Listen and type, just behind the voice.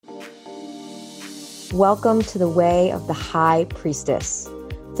Welcome to the Way of the High Priestess,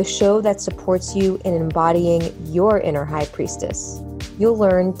 the show that supports you in embodying your inner high priestess. You'll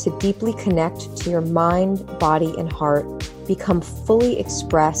learn to deeply connect to your mind, body, and heart, become fully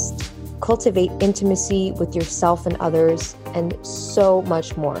expressed, cultivate intimacy with yourself and others, and so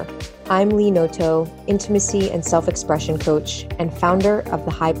much more. I'm Lee Noto, intimacy and self-expression coach and founder of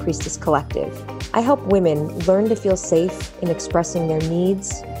the High Priestess Collective. I help women learn to feel safe in expressing their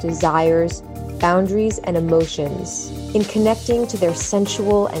needs, desires, boundaries, and emotions, in connecting to their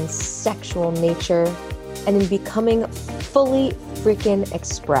sensual and sexual nature, and in becoming fully freaking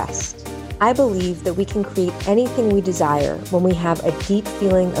expressed. I believe that we can create anything we desire when we have a deep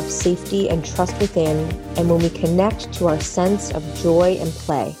feeling of safety and trust within, and when we connect to our sense of joy and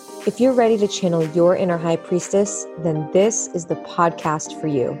play. If you're ready to channel your inner high priestess, then this is the podcast for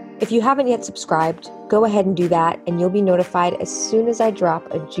you. If you haven't yet subscribed, go ahead and do that, and you'll be notified as soon as I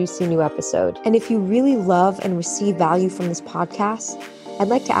drop a juicy new episode. And if you really love and receive value from this podcast, I'd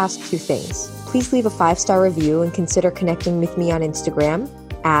like to ask two things. Please leave a 5-star review and consider connecting with me on Instagram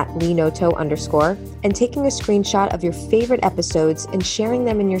at leenoto_, and taking a screenshot of your favorite episodes and sharing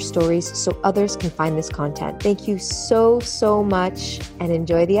them in your stories so others can find this content. Thank you so much, and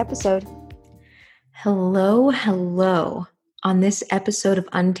enjoy the episode. Hello. On this episode of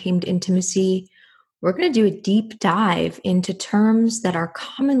Untamed Intimacy, we're going to do a deep dive into terms that are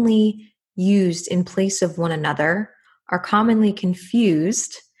commonly used in place of one another, are commonly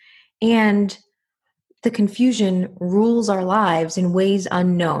confused, and the confusion rules our lives in ways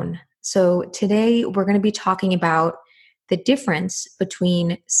unknown. So today we're going to be talking about the difference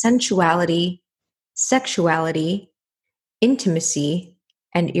between sensuality, sexuality, intimacy,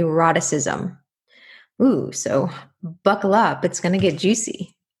 and eroticism. So buckle up. It's going to get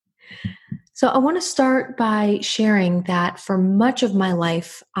juicy. So I want to start by sharing that for much of my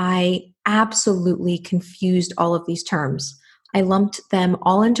life, I absolutely confused all of these terms. I lumped them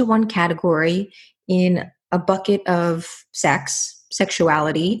all into one category in a bucket of sex,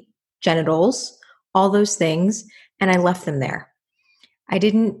 sexuality, genitals, all those things, and I left them there. I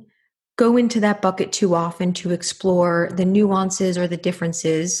didn't go into that bucket too often to explore the nuances or the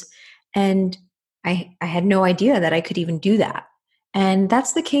differences, and I had no idea that I could even do that. And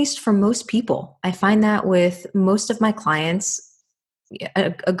that's the case for most people. I find that with most of my clients,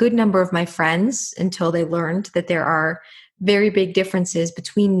 a good number of my friends, until they learned that there are very big differences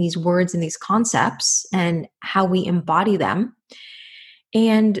between these words and these concepts and how we embody them,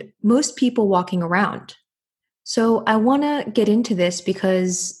 and most people walking around. So I want to get into this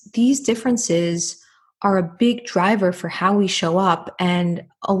because these differences are a big driver for how we show up, and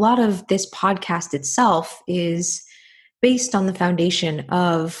a lot of this podcast itself is based on the foundation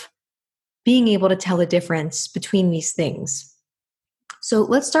of being able to tell the difference between these things. So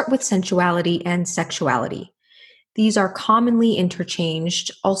let's start with sensuality and sexuality. These are commonly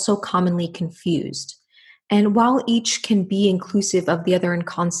interchanged, also commonly confused. And while each can be inclusive of the other in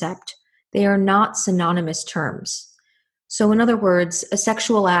concept, they are not synonymous terms. So in other words, a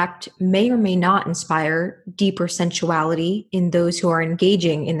sexual act may or may not inspire deeper sensuality in those who are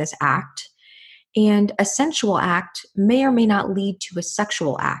engaging in this act, and a sensual act may or may not lead to a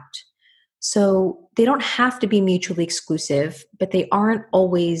sexual act. So they don't have to be mutually exclusive, but they aren't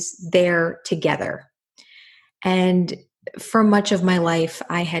always there together. And for much of my life,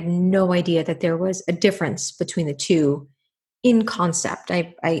 I had no idea that there was a difference between the two in concept.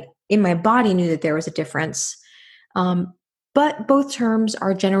 I in my body knew that there was a difference, but both terms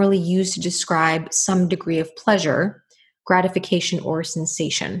are generally used to describe some degree of pleasure, gratification, or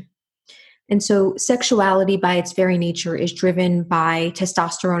sensation. And so sexuality by its very nature is driven by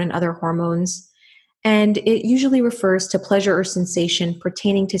testosterone and other hormones, and it usually refers to pleasure or sensation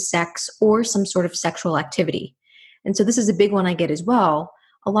pertaining to sex or some sort of sexual activity. And so this is a big one I get as well.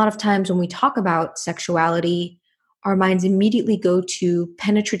 A lot of times when we talk about sexuality, our minds immediately go to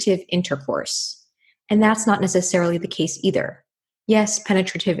penetrative intercourse. And that's not necessarily the case either. Yes,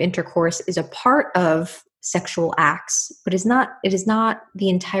 penetrative intercourse is a part of sexual acts, but it is not the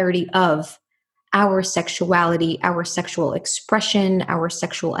entirety of our sexuality, our sexual expression, our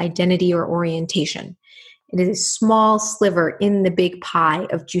sexual identity or orientation. It is a small sliver in the big pie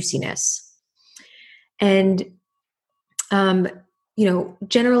of juiciness. And,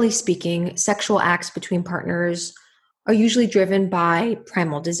 generally speaking, sexual acts between partners are usually driven by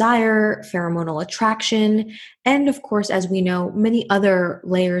primal desire, pheromonal attraction, and of course, as we know, many other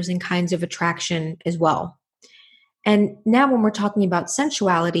layers and kinds of attraction as well. And now when we're talking about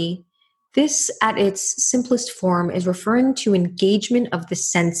sensuality, this at its simplest form is referring to engagement of the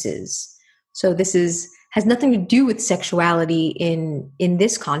senses. So this has nothing to do with sexuality in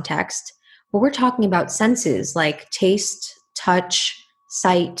this context. Well, we're talking about senses like taste, touch,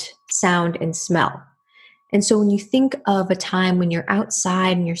 sight, sound, and smell. And so when you think of a time when you're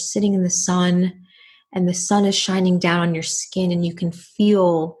outside and you're sitting in the sun and the sun is shining down on your skin and you can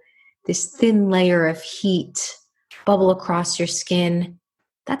feel this thin layer of heat bubble across your skin,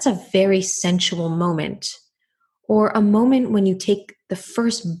 that's a very sensual moment. Or a moment when you take the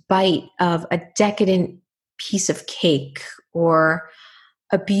first bite of a decadent piece of cake or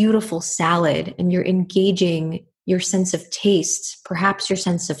a beautiful salad and you're engaging your sense of taste, perhaps your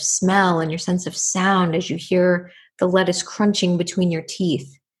sense of smell and your sense of sound as you hear the lettuce crunching between your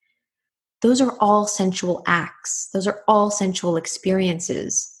teeth. Those are all sensual acts. Those are all sensual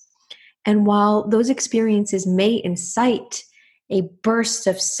experiences. And while those experiences may incite a burst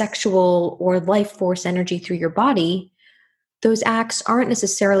of sexual or life force energy through your body, those acts aren't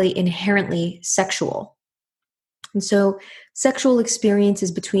necessarily inherently sexual. And so sexual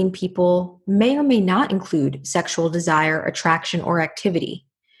experiences between people may or may not include sexual desire, attraction, or activity.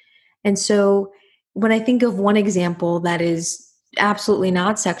 And so when I think of one example that is absolutely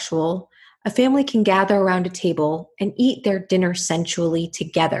not sexual, a family can gather around a table and eat their dinner sensually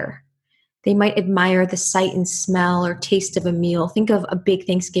together. They might admire the sight and smell or taste of a meal. Think of a big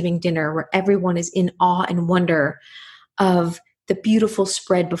Thanksgiving dinner where everyone is in awe and wonder of the beautiful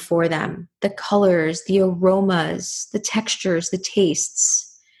spread before them, the colors, the aromas, the textures, the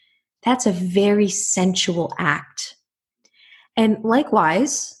tastes. That's a very sensual act. And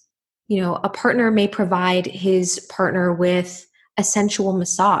likewise, a partner may provide his partner with a sensual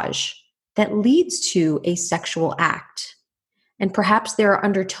massage that leads to a sexual act. And perhaps there are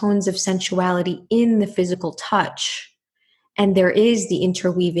undertones of sensuality in the physical touch. And there is the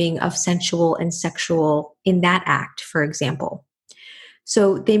interweaving of sensual and sexual in that act, for example.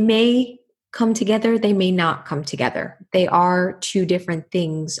 So they may come together, they may not come together. They are two different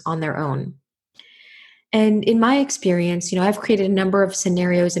things on their own. And in my experience, I've created a number of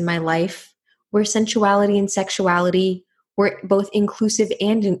scenarios in my life where sensuality and sexuality were both inclusive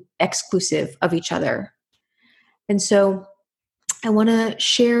and exclusive of each other. And so I want to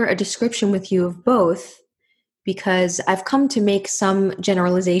share a description with you of both because I've come to make some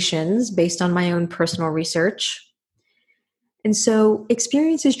generalizations based on my own personal research. And so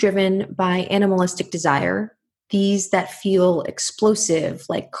experiences driven by animalistic desire, these that feel explosive,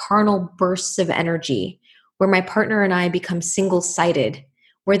 like carnal bursts of energy, where my partner and I become single-sided,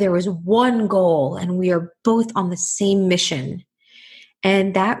 where there is one goal and we are both on the same mission.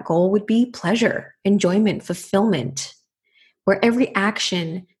 And that goal would be pleasure, enjoyment, fulfillment, where every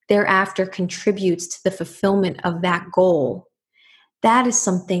action thereafter contributes to the fulfillment of that goal. That is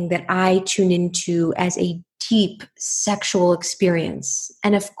something that I tune into as a deep sexual experience.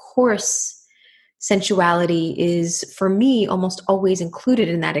 And of course, sensuality is, for me, almost always included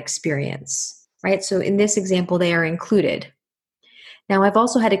in that experience, right? So in this example, they are included. Now, I've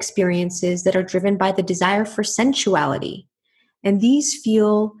also had experiences that are driven by the desire for sensuality. And these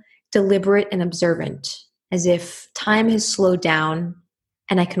feel deliberate and observant, as if time has slowed down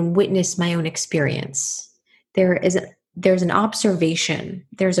and I can witness my own experience. There's an observation.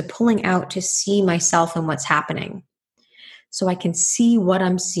 There's a pulling out to see myself and what's happening. So I can see what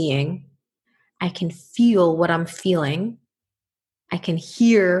I'm seeing. I can feel what I'm feeling. I can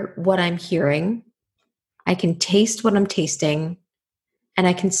hear what I'm hearing. I can taste what I'm tasting. And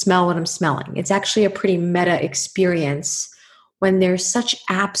I can smell what I'm smelling. It's actually a pretty meta experience when there's such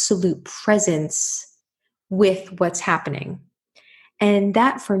absolute presence with what's happening. And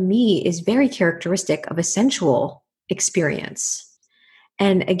that for me is very characteristic of a sensual experience.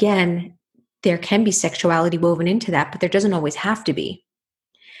 And again, there can be sexuality woven into that, but there doesn't always have to be.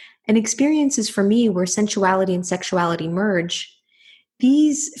 And experiences for me where sensuality and sexuality merge,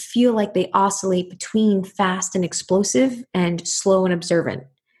 these feel like they oscillate between fast and explosive and slow and observant,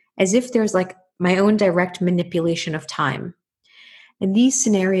 as if there's like my own direct manipulation of time. And these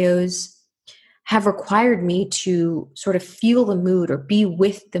scenarios have required me to sort of feel the mood or be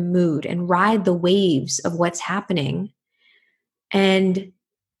with the mood and ride the waves of what's happening and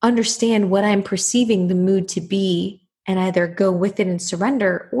understand what I'm perceiving the mood to be and either go with it and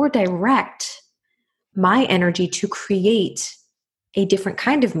surrender or direct my energy to create a different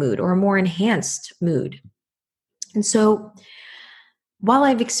kind of mood or a more enhanced mood. And so while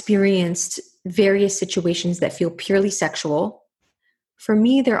I've experienced various situations that feel purely sexual, for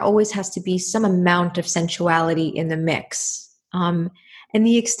me, there always has to be some amount of sensuality in the mix. And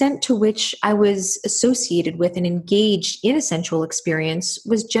the extent to which I was associated with and engaged in a sensual experience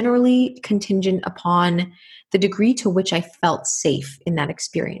was generally contingent upon the degree to which I felt safe in that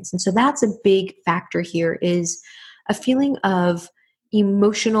experience. And so that's a big factor here, is a feeling of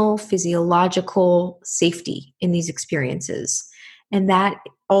emotional, physiological safety in these experiences. And that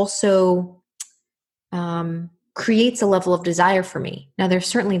also creates a level of desire for me. Now, there's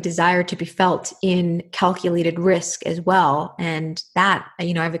certainly desire to be felt in calculated risk as well. And that,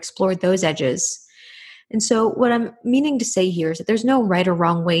 I've explored those edges. And so what I'm meaning to say here is that there's no right or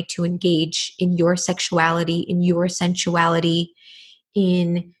wrong way to engage in your sexuality, in your sensuality,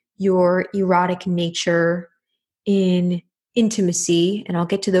 in your erotic nature, in intimacy. And I'll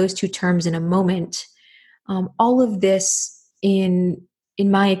get to those two terms in a moment. All of this in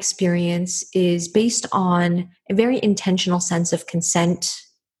my experience is based on a very intentional sense of consent,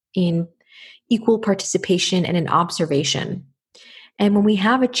 in equal participation, and an observation. And when we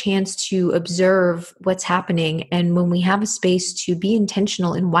have a chance to observe what's happening, and when we have a space to be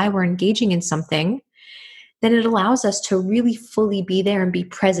intentional in why we're engaging in something, then it allows us to really fully be there and be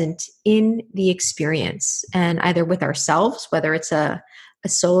present in the experience, and either with ourselves, whether it's a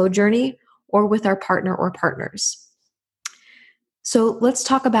solo journey, or with our partner or partners. So let's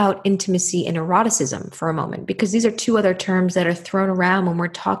talk about intimacy and eroticism for a moment, because these are two other terms that are thrown around when we're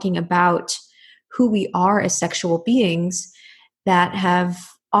talking about who we are as sexual beings that have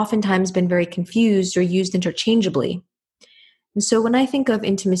oftentimes been very confused or used interchangeably. And so when I think of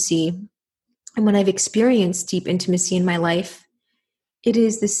intimacy, and when I've experienced deep intimacy in my life, it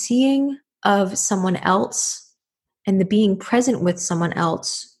is the seeing of someone else and the being present with someone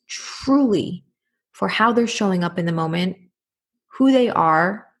else truly for how they're showing up in the moment, who they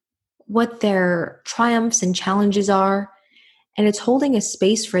are, what their triumphs and challenges are. And it's holding a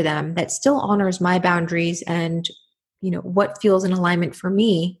space for them that still honors my boundaries and, what feels in alignment for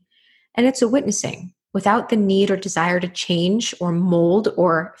me. And it's a witnessing without the need or desire to change or mold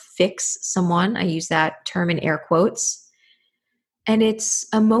or fix someone. I use that term in air quotes. And it's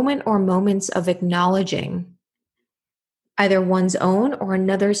a moment or moments of acknowledging either one's own or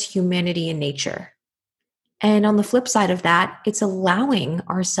another's humanity and nature. And on the flip side of that, it's allowing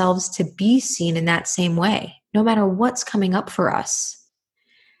ourselves to be seen in that same way, no matter what's coming up for us.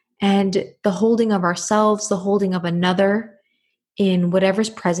 And the holding of ourselves, the holding of another in whatever's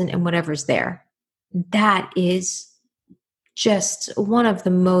present and whatever's there. That is just one of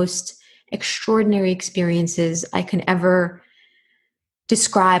the most extraordinary experiences I can ever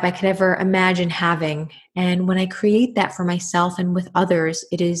describe, I could ever imagine having. And when I create that for myself and with others,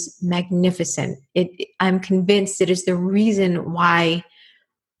 it is magnificent. I'm convinced it is the reason why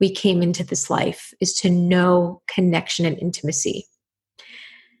we came into this life, is to know connection and intimacy.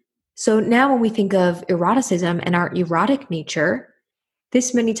 So now when we think of eroticism and our erotic nature,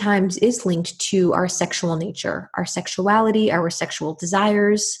 this many times is linked to our sexual nature, our sexuality, our sexual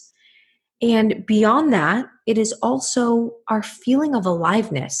desires. And beyond that, it is also our feeling of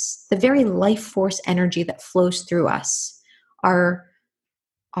aliveness, the very life force energy that flows through us, our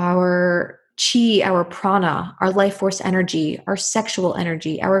chi, our prana, our life force energy, our sexual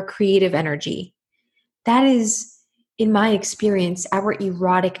energy, our creative energy. That is, in my experience, our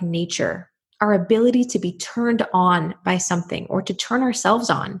erotic nature, our ability to be turned on by something or to turn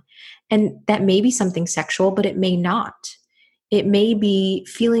ourselves on. And that may be something sexual, but it may not. It may be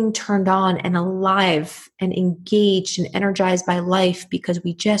feeling turned on and alive and engaged and energized by life because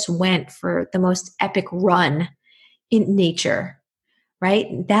we just went for the most epic run in nature,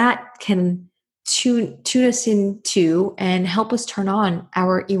 right? That can tune us into and help us turn on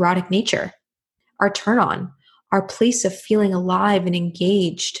our erotic nature, our turn on, our place of feeling alive and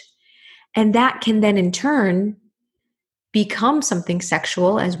engaged. And that can then in turn become something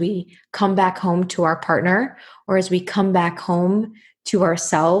sexual as we come back home to our partner, or as we come back home to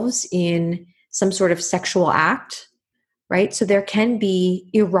ourselves in some sort of sexual act, right? So there can be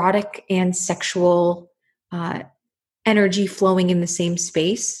erotic and sexual energy flowing in the same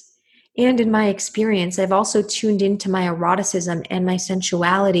space. And in my experience, I've also tuned into my eroticism and my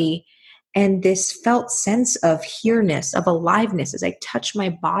sensuality and this felt sense of here-ness, of aliveness as I touch my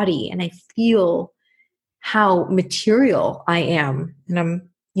body and I feel how material I am. And I'm,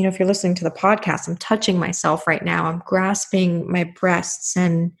 if you're listening to the podcast, I'm touching myself right now. I'm grasping my breasts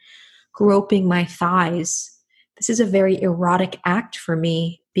and groping my thighs. This is a very erotic act for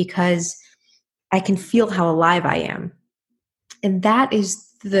me because I can feel how alive I am. And that is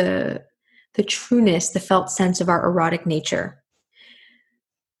the trueness, the felt sense of our erotic nature.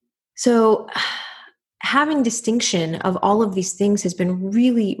 So having distinction of all of these things has been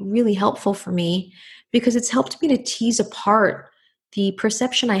really, really helpful for me because it's helped me to tease apart the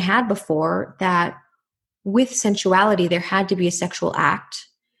perception I had before that with sensuality, there had to be a sexual act.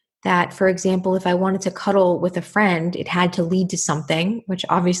 That, for example, if I wanted to cuddle with a friend, it had to lead to something, which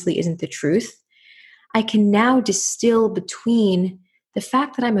obviously isn't the truth. I can now distill between the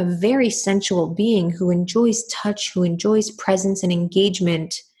fact that I'm a very sensual being who enjoys touch, who enjoys presence and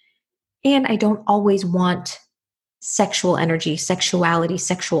engagement, and I don't always want sexual energy, sexuality,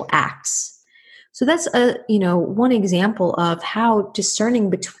 sexual acts. So that's one example of how discerning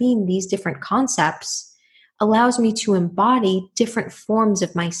between these different concepts allows me to embody different forms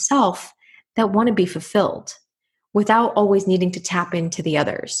of myself that want to be fulfilled without always needing to tap into the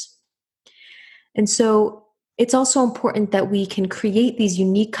others. And so it's also important that we can create these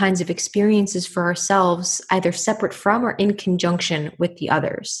unique kinds of experiences for ourselves, either separate from or in conjunction with the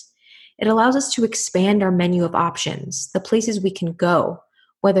others. It allows us to expand our menu of options, the places we can go,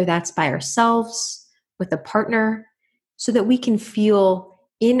 whether that's by ourselves, with a partner, so that we can feel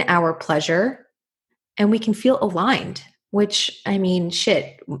in our pleasure and we can feel aligned, which, I mean,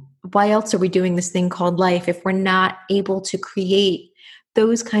 shit, why else are we doing this thing called life if we're not able to create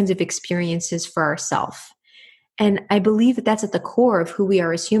those kinds of experiences for ourselves? And I believe that that's at the core of who we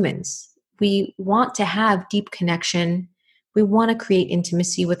are as humans. We want to have deep connection. We want to create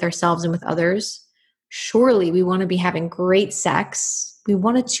intimacy with ourselves and with others. Surely we want to be having great sex. We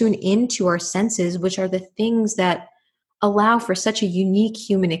want to tune into our senses, which are the things that allow for such a unique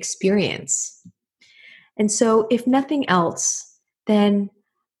human experience. And so, if nothing else, then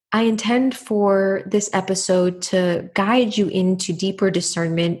I intend for this episode to guide you into deeper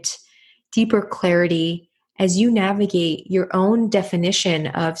discernment, deeper clarity, as you navigate your own definition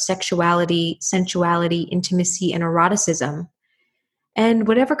of sexuality, sensuality, intimacy, and eroticism. And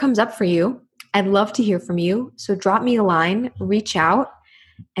whatever comes up for you, I'd love to hear from you. So drop me a line, reach out,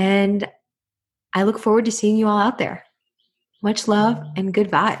 and I look forward to seeing you all out there. Much love and good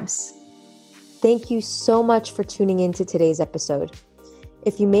vibes. Thank you so much for tuning into today's episode.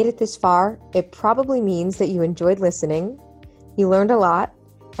 If you made it this far, it probably means that you enjoyed listening, you learned a lot,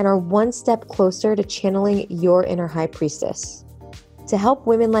 and are one step closer to channeling your inner high priestess. To help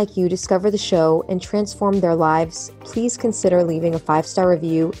women like you discover the show and transform their lives, please consider leaving a 5-star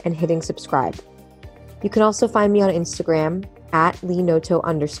review and hitting subscribe. You can also find me on Instagram at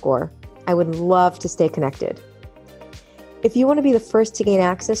 @leenoto_. I would love to stay connected. If you want to be the first to gain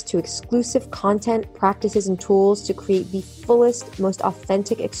access to exclusive content, practices, and tools to create the fullest, most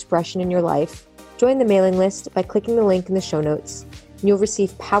authentic expression in your life, join the mailing list by clicking the link in the show notes, and you'll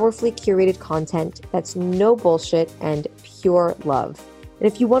receive powerfully curated content that's no bullshit and pure love. And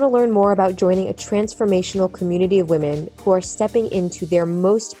if you want to learn more about joining a transformational community of women who are stepping into their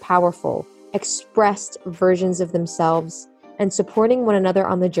most powerful, expressed versions of themselves and supporting one another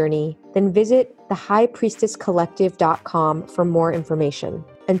on the journey, then visit thehighpriestesscollective.com for more information.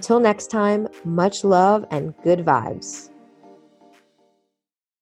 Until next time, much love and good vibes.